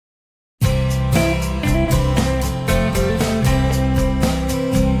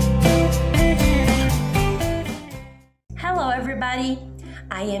everybody!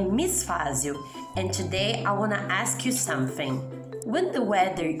 I am Miss Fazio, and today I want to ask you something. When the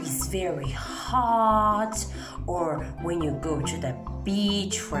weather is very hot, or when you go to the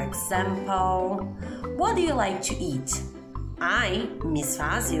beach, for example, what do you like to eat? I, Miss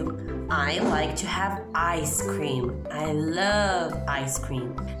Fazio, I like to have ice cream. I love ice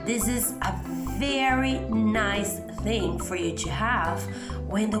cream. This is a very nice thing for you to have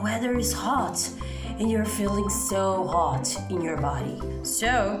when the weather is hot and you're feeling so hot in your body.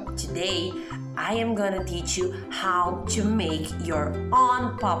 So today I am gonna teach you how to make your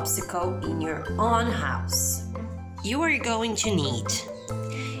own popsicle in your own house. You are going to need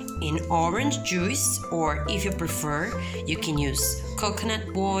an orange juice, or if you prefer, you can use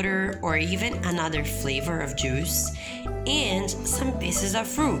coconut water or even another flavor of juice, and some pieces of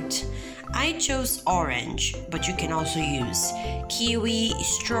fruit. I chose orange, but you can also use kiwi,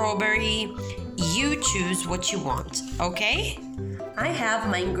 strawberry. You choose what you want, okay? I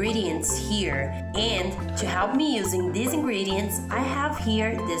have my ingredients here, and to help me using these ingredients, I have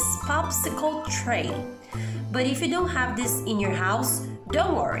here this popsicle tray. But if you don't have this in your house,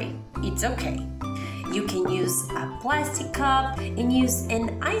 don't worry, it's okay. You can use a plastic cup and use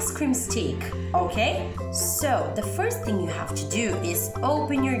an ice cream stick, okay? So the first thing you have to do is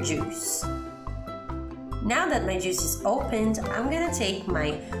open your juice. Now that my juice is opened, I'm gonna take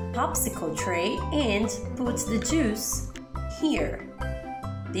my popsicle tray and put the juice here.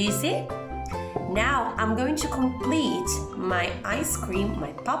 Do you see? Now I'm going to complete my ice cream,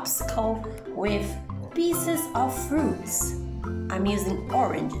 my popsicle, with pieces of fruits. I'm using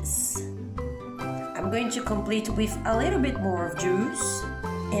oranges. I'm going to complete with a little bit more of juice,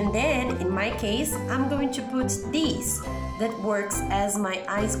 and then in my case I'm going to put this that works as my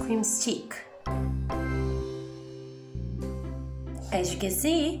ice cream stick. As you can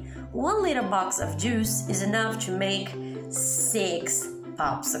see, 1 little box of juice is enough to make 6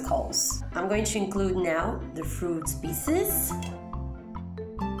 popsicles. I'm going to include now the fruit pieces.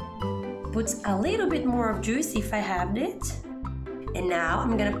 Put a little bit more of juice if I have it. And now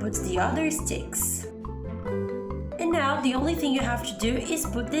I'm gonna put the other sticks. And now the only thing you have to do is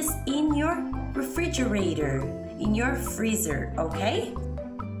put this in your refrigerator, in your freezer, okay?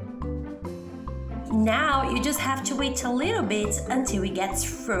 Now you just have to wait a little bit until it gets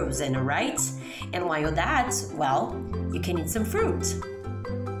frozen, alright? And while that, well, you can eat some fruit.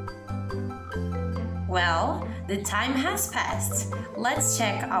 Well, the time has passed. Let's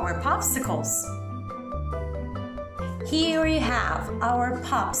check our popsicles. Here we have our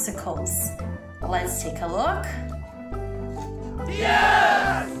popsicles. Let's take a look.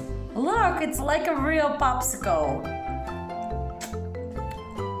 Yes! Look, it's like a real popsicle.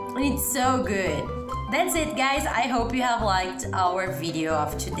 And it's so good. That's it, guys. I hope you have liked our video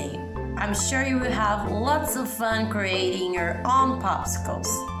of today. I'm sure you will have lots of fun creating your own popsicles.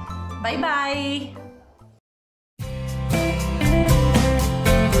 Bye-bye!